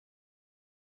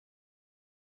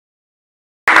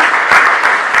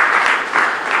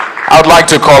I'd like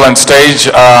to call on stage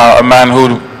a man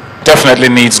who definitely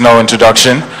needs no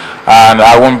introduction, and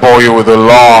I won't bore you with a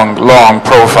long, long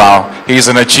profile. He's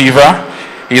an achiever,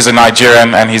 he's a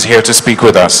Nigerian, and he's here to speak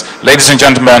with us. Ladies and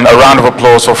gentlemen, a round of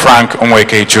applause for Frank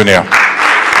Nweke Jr.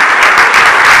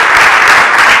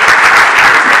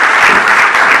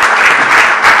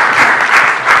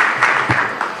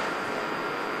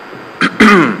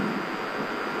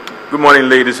 Good morning,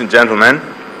 ladies and gentlemen.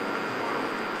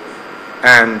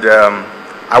 And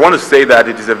I want to say that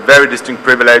it is a very distinct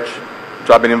privilege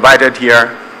to have been invited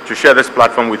here to share this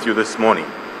platform with you this morning.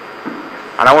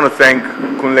 And I want to thank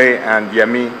Kunle and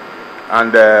Yemi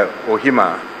and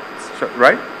Ohima,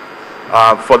 right?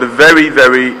 For the very,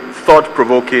 very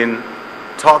thought-provoking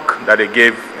talk that they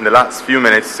gave in the last few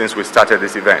minutes since we started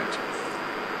this event.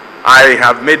 I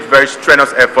have made very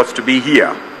strenuous efforts to be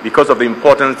here because of the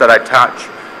importance that I attach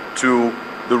to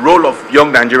the role of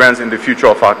young Nigerians in the future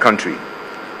of our country.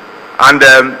 And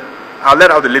I'll let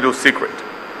out a little secret.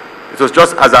 It was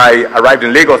just as I arrived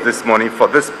in Lagos this morning for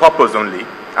this purpose only,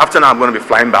 after now I'm going to be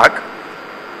flying back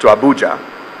to Abuja,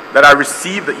 that I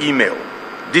received the email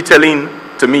detailing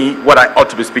to me what I ought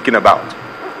to be speaking about.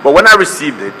 But when I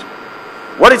received it,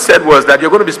 what it said was that you're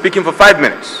going to be speaking for 5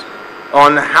 minutes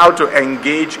on how to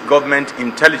engage government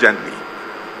intelligently.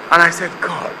 And I said,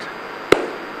 God,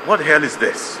 what the hell is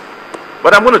this?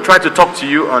 But I'm going to try to talk to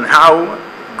you on how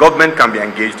government can be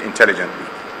engaged intelligently.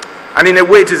 And in a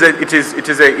way, it is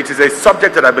a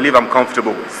subject that I believe I'm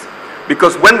comfortable with.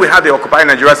 Because when we had the Occupy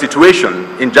Nigeria situation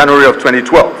in January of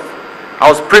 2012, I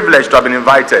was privileged to have been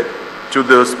invited to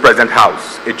this present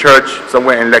house, a church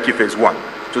somewhere in Lekki Phase 1,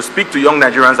 to speak to young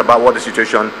Nigerians about what the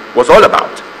situation was all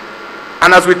about.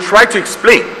 And as we tried to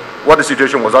explain what the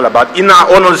situation was all about, in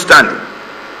our own understanding,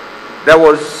 there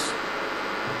was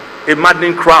a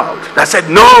maddening crowd that said,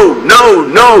 no, no,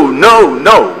 no, no,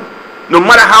 no. No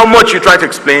matter how much you try to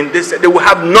explain, they said they will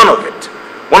have none of it.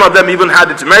 One of them even had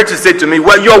the temerity to say to me,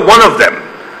 well, you're one of them,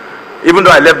 even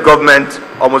though I left government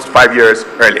almost 5 years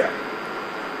earlier.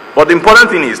 But the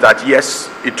important thing is that, yes,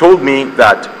 it told me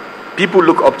that people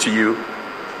look up to you,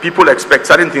 people expect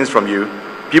certain things from you,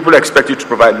 people expect you to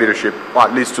provide leadership, or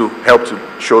at least to help to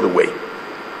show the way.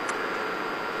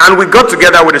 And we got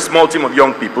together with a small team of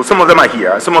young people. Some of them are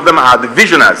here. Some of them are the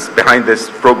visionaries behind this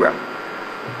program.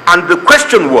 And the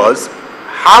question was,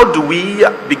 how do we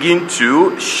begin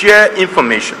to share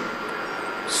information,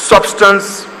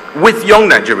 substance with young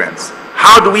Nigerians?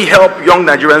 How do we help young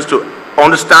Nigerians to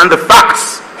understand the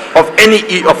facts of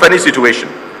any situation,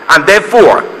 and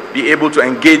therefore be able to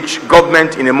engage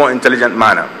government in a more intelligent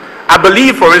manner? I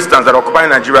believe, for instance, that Occupy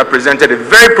Nigeria presented a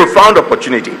very profound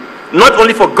opportunity, not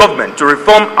only for government to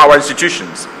reform our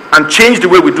institutions and change the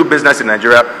way we do business in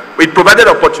Nigeria, it provided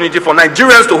opportunity for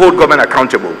Nigerians to hold government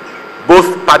accountable.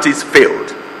 Both parties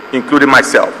failed, including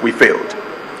myself. We failed.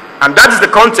 And that is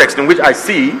the context in which I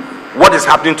see what is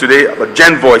happening today about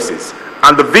Gen Voices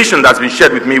and the vision that's been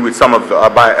shared with me with some of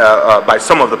by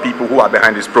some of the people who are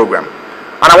behind this program.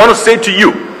 And I want to say to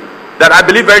you that I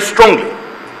believe very strongly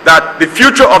that the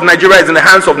future of Nigeria is in the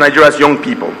hands of Nigeria's young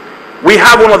people. We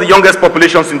have one of the youngest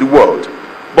populations in the world.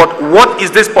 But what is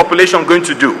this population going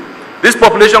to do? This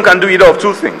population can do either of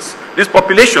two things. This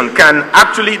population can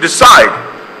actually decide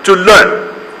to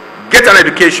learn, get an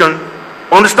education,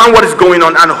 understand what is going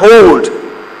on, and hold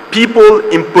people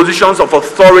in positions of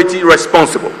authority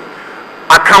responsible,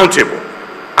 accountable.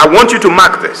 I want you to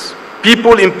mark this.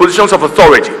 People in positions of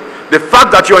authority. The fact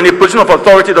that you're in a position of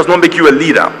authority does not make you a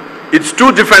leader. It's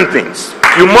two different things.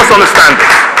 You must understand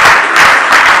this.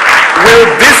 Will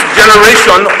this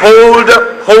generation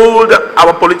hold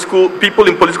our people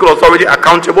in political authority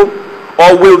accountable?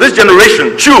 Or will this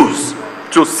generation choose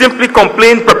to simply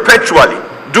complain perpetually,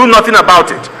 do nothing about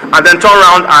it, and then turn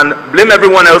around and blame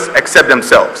everyone else except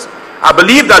themselves? I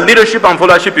believe that leadership and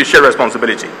followership is shared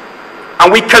responsibility.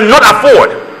 And we cannot afford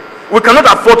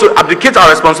to abdicate our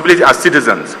responsibility as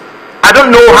citizens. I don't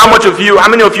know how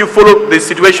many of you follow the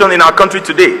situation in our country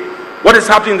today. What is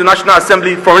happening in the National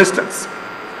Assembly, for instance?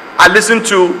 I listen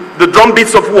to the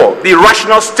drumbeats of war, the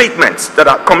irrational statements that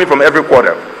are coming from every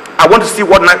quarter. I want to see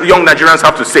what young Nigerians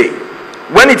have to say.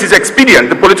 When it is expedient,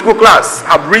 the political class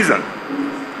have reason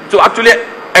to actually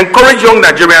encourage young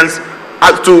Nigerians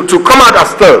to come out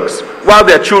as thugs while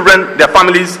their children, their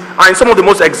families are in some of the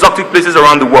most exotic places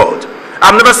around the world.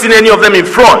 I've never seen any of them in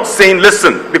front saying,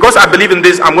 listen, because I believe in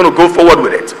this, I'm going to go forward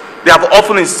with it. They have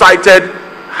often incited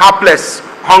helpless,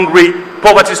 hungry,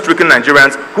 poverty-stricken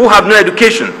Nigerians who have no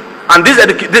education. And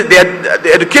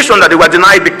the education that they were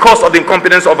denied because of the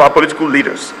incompetence of our political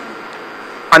leaders.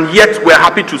 And yet we're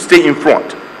happy to stay in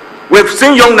front. We've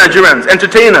seen young Nigerians,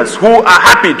 entertainers, who are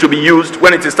happy to be used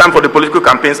when it is time for the political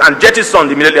campaigns and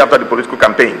jettisoned immediately after the political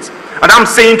campaigns. And I'm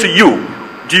saying to you,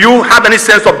 do you have any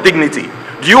sense of dignity?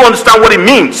 Do you understand what it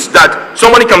means that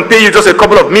somebody can pay you just a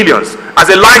couple of millions as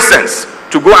a license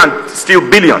to go and steal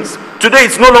billions? Today,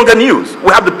 it's no longer news.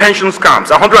 We have the pension scams,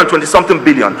 120-something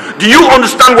billion. Do you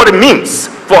understand what it means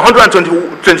for 123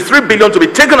 billion to be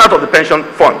taken out of the pension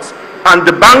funds? And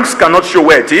the banks cannot show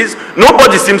where it is.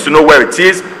 Nobody seems to know where it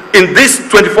is. In this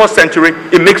 21st century,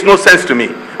 it makes no sense to me.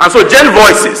 And so, Gen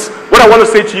Voices, what I want to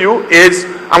say to you is,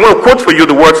 I'm going to quote for you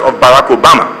the words of Barack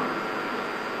Obama.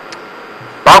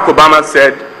 Barack Obama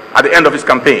said at the end of his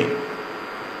campaign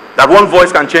that one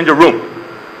voice can change a room.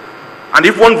 And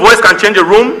if one voice can change a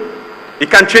room, it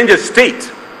can change a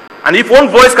state. And if one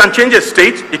voice can change a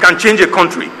state, it can change a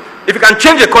country. If it can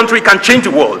change a country, it can change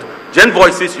the world. Gen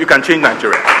Voices, you can change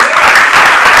Nigeria. You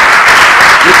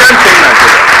can change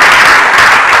Nigeria.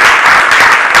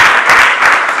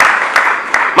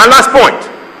 My last point,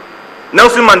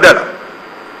 Nelson Mandela,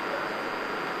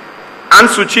 Aung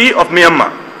San Suu Kyi of Myanmar.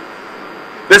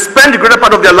 They spent the greater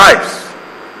part of their lives.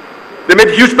 They made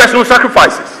huge personal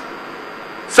sacrifices.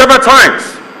 Several times,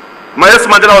 Nelson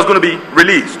Mandela was going to be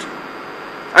released.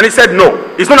 And he said, no,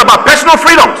 it's not about personal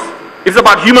freedoms. It's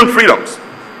about human freedoms.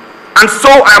 And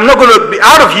so I am not going to be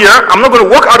out of here. I'm not going to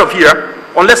walk out of here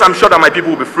unless I'm sure that my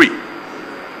people will be free.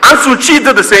 Aung San Suu Kyi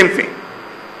did the same thing.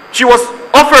 She was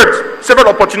offered several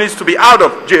opportunities to be out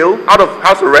of jail, out of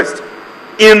house arrest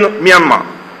in Myanmar.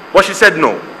 But she said,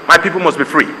 no, my people must be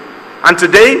free. And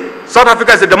today, South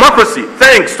Africa is a democracy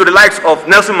thanks to the likes of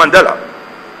Nelson Mandela.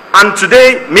 And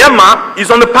today, Myanmar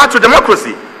is on the path to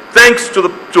democracy thanks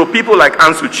to people like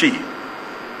Aung San Suu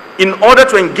Kyi. In order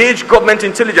to engage government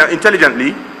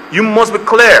intelligently, you must be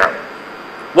clear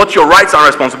what your rights and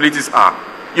responsibilities are.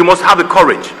 You must have the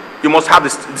courage. You must have the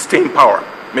staying power.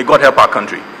 May God help our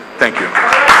country. Thank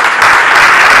you.